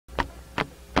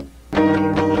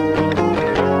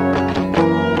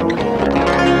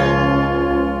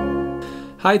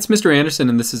Hi, it's Mr. Andersen,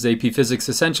 and this is AP Physics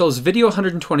Essentials, video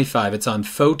 125. It's on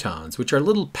photons, which are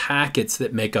little packets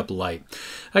that make up light.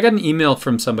 I got an email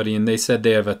from somebody, and they said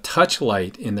they have a touch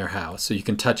light in their house, so you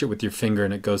can touch it with your finger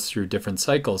and it goes through different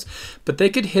cycles. But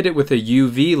they could hit it with a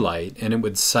UV light, and it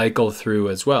would cycle through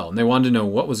as well. And they wanted to know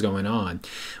what was going on.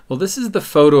 Well, this is the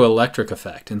photoelectric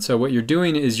effect. And so what you're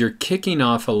doing is you're kicking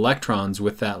off electrons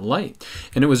with that light.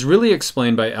 And it was really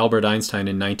explained by Albert Einstein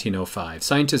in 1905.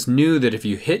 Scientists knew that if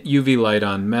you hit UV light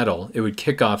on metal, it would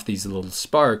kick off these little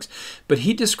sparks, but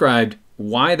he described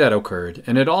why that occurred,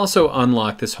 and it also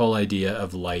unlocked this whole idea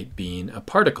of light being a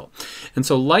particle. And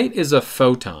so light is a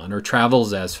photon, or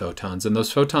travels as photons, and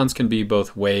those photons can be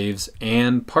both waves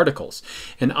and particles.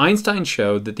 And Einstein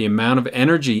showed that the amount of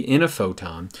energy in a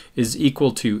photon is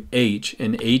equal to h,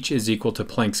 and h is equal to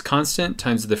Planck's constant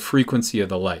times the frequency of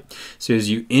the light. So as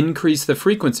you increase the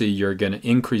frequency, you're going to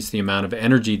increase the amount of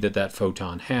energy that that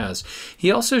photon has.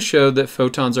 He also showed that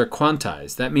photons are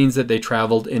quantized. That means that they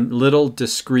traveled in little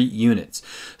discrete units.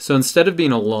 So instead of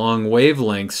being a long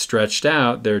wavelength stretched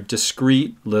out, they're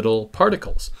discrete little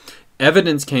particles.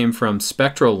 Evidence came from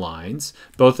spectral lines,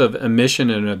 both of emission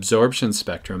and absorption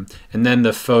spectrum, and then the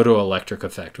photoelectric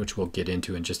effect, which we'll get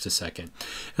into in just a second.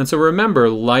 And so remember,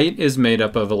 light is made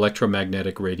up of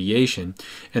electromagnetic radiation,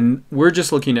 and we're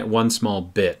just looking at one small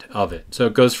bit of it. So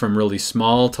it goes from really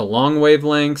small to long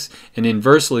wavelengths, and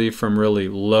inversely from really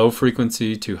low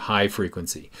frequency to high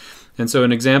frequency. And so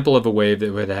an example of a wave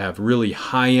that would have really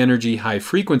high energy, high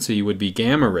frequency would be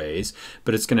gamma rays,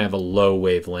 but it's going to have a low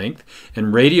wavelength.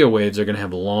 And radio waves are going to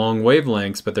have long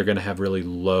wavelengths, but they're going to have really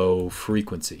low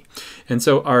frequency. And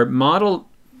so our model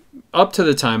up to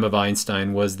the time of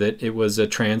Einstein was that it was a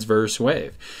transverse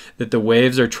wave, that the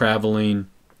waves are traveling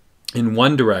in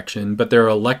one direction, but there are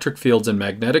electric fields and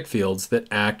magnetic fields that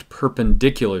act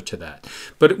perpendicular to that.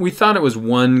 But we thought it was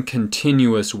one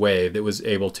continuous wave that was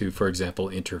able to, for example,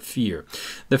 interfere.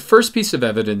 The first piece of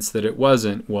evidence that it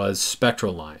wasn't was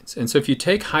spectral lines. And so if you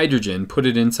take hydrogen, put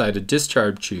it inside a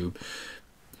discharge tube,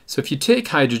 So if you take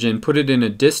hydrogen,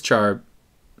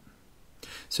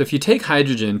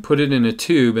 put it in a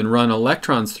tube and run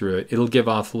electrons through it, it'll give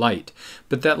off light.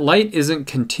 But that light isn't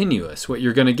continuous. What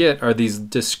you're going to get are these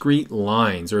discrete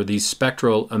lines, or these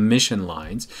spectral emission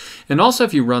lines. And also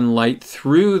if you run light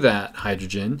through that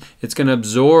hydrogen, it's going to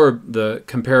absorb the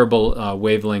comparable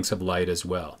wavelengths of light as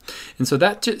well. And so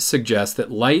that just suggests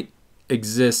that light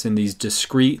exists in these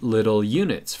discrete little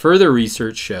units. Further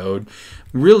research showed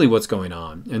really what's going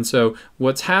on. And so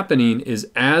what's happening is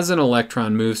as an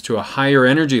electron moves to a higher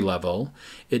energy level,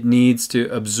 it needs to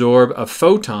absorb a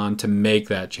photon to make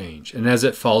that change. And as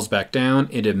it falls back down,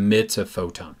 it emits a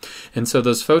photon. And so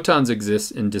those photons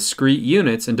exist in discrete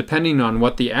units, and depending on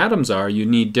what the atoms are, you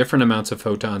need different amounts of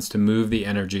photons to move the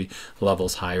energy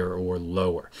levels higher or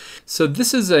lower. So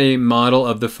this is a model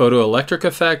of the photoelectric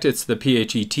effect. It's the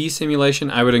PHET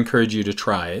simulation. I would encourage you to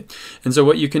try it. And so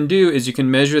what you can do is you can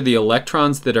measure the electrons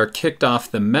that are kicked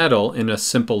off the metal in a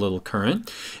simple little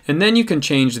current, and then you can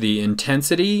change the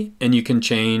intensity and you can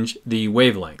change the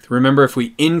wavelength. Remember, if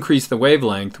we increase the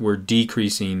wavelength, we're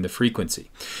decreasing the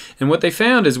frequency. And what they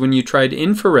found is when you tried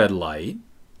infrared light,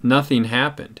 nothing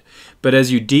happened. But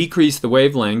as you decrease the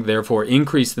wavelength, therefore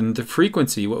increase the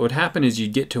frequency, what would happen is you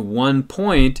get to one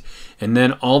point, and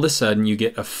then all of a sudden you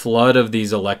get a flood of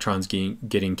these electrons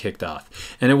getting kicked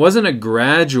off. And it wasn't a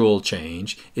gradual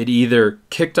change. It either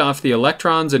kicked off the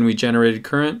electrons and we generated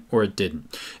current, or it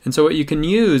didn't. And so what you can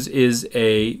use is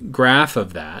a graph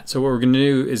of that. So what we're going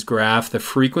to do is graph the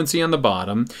frequency on the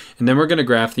bottom, and then we're going to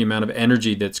graph the amount of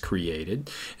energy that's created.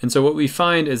 And so what we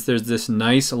find is there's this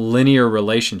nice linear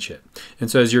relationship. And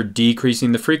so as you're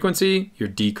decreasing the frequency, you're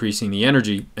decreasing the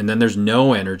energy, and then there's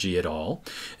no energy at all.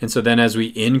 And so then as we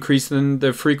increase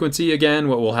the frequency again,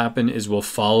 what will happen is we'll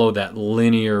follow that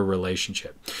linear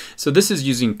relationship. So this is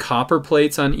using copper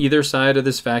plates on either side of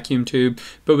this vacuum tube,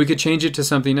 but we could change it to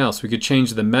something else. We could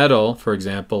change the metal, for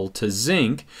example, to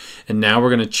zinc, and now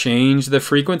we're going to change the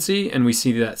frequency, and we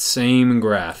see that same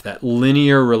graph, that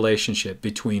linear relationship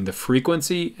between the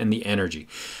frequency and the energy.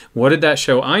 What did that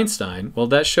show Einstein? Well,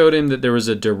 that showed him that there was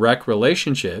a direct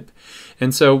relationship,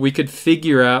 and so we could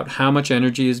figure out how much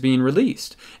energy is being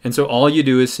released. And so all you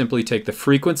do is simply simply take the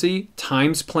frequency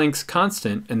times Planck's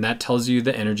constant, and that tells you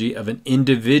the energy of an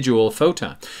individual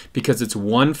photon, because it's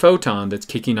one photon that's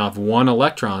kicking off one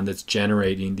electron that's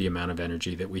generating the amount of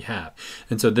energy that we have.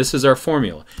 And so this is our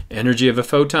formula. Energy of a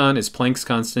photon is Planck's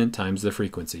constant times the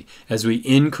frequency. As we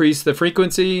increase the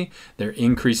frequency, they're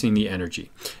increasing the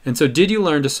energy. And so did you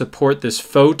learn to support this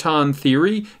photon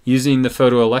theory using the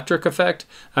photoelectric effect?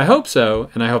 I hope so,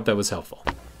 and I hope that was helpful.